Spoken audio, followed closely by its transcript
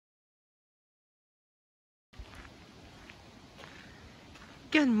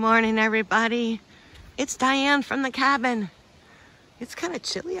Good morning, everybody. It's Diane from the cabin. It's kind of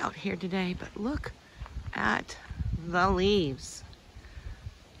chilly out here today, but look at the leaves.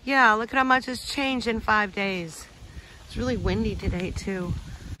 Yeah, look at how much has changed in 5 days. It's really windy today, too.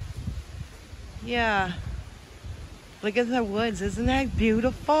 Yeah. Look at the woods. Isn't that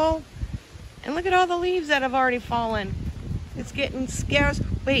beautiful? And look at all the leaves that have already fallen. It's getting scarce.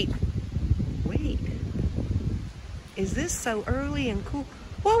 Wait. Is this so early and cool?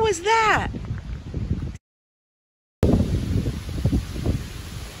 What was that?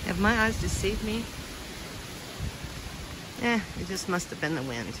 Have my eyes deceived me? It just must have been the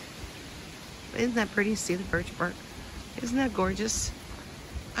wind. Isn't that pretty? See the birch bark? Isn't that gorgeous?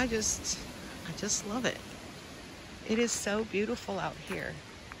 I just love it. It is so beautiful out here.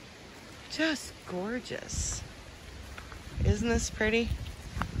 Just gorgeous. Isn't this pretty?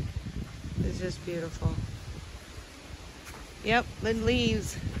 It's just beautiful. Yep, the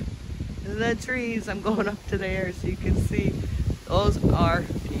leaves, the trees. I'm going up to there so you can see. Those are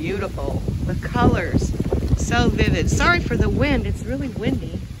beautiful. The colors, so vivid. Sorry for the wind, it's really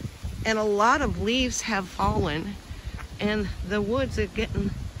windy. And a lot of leaves have fallen and the woods are getting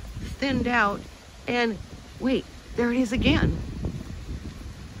thinned out. And wait, there it is again.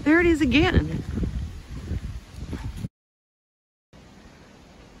 There it is again.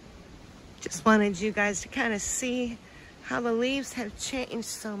 Just wanted you guys to kind of see how the leaves have changed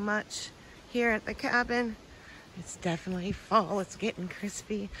so much here at the cabin. It's definitely fall. It's getting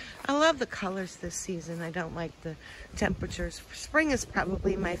crispy. I love the colors this season. I don't like the temperatures. Spring is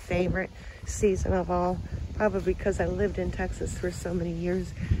probably my favorite season of all, probably because I lived in Texas for so many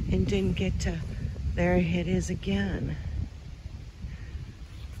years and didn't get to. There it is again.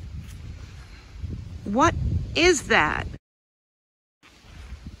 What is that?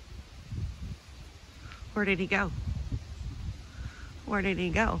 Where did he go? Where did he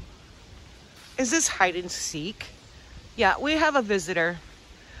go? Is this hide and seek? Yeah, we have a visitor.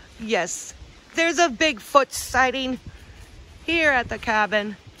 Yes, there's a Bigfoot sighting here at the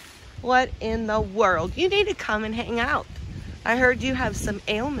cabin. What in the world? You need to come and hang out. I heard you have some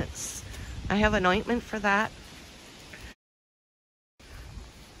ailments. I have an ointment for that.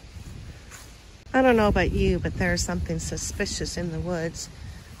 I don't know about you, but there's something suspicious in the woods.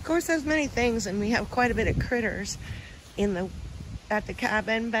 Of course, there's many things, and we have quite a bit of critters at the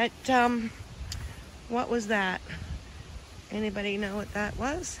cabin, but what was that? Anybody know what that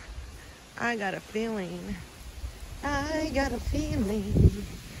was? I got a feeling.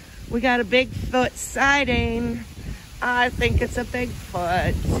 We got a Bigfoot sighting. I think it's a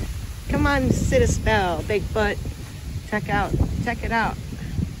Bigfoot. Come on, sit a spell, Bigfoot. Check it out.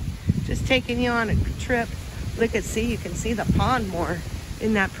 Just taking you on a trip. Look at, see, you can see the pond more.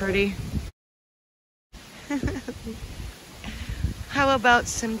 Isn't that pretty? How about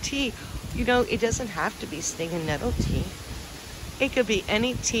some tea? You know, it doesn't have to be sting and nettle tea. It could be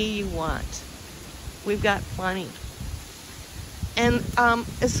any tea you want. We've got plenty. And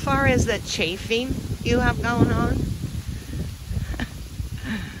as far as that chafing you have going on,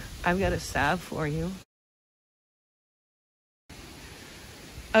 I've got a salve for you.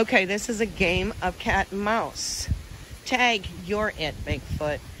 Okay, this is a game of cat and mouse. Tag, you're it,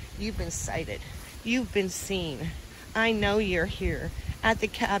 Bigfoot. You've been sighted. You've been seen. I know you're here at the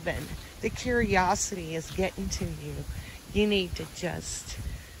cabin. The curiosity is getting to you. You need to just...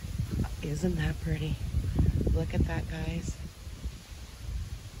 Isn't that pretty? Look at that, guys.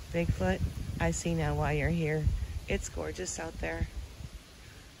 Bigfoot, I see now why you're here. It's gorgeous out there.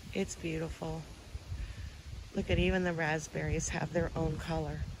 It's beautiful. Look at, even the raspberries have their own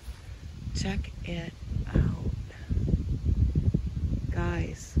color. Check it out.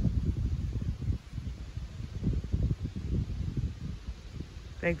 Guys.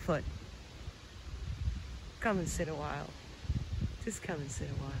 Bigfoot, come and sit a while. Just come and sit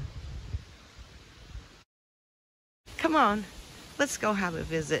a while. Come on, let's go have a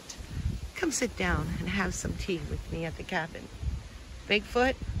visit. Come sit down and have some tea with me at the cabin.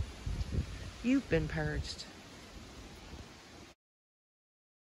 Bigfoot, you've been purged.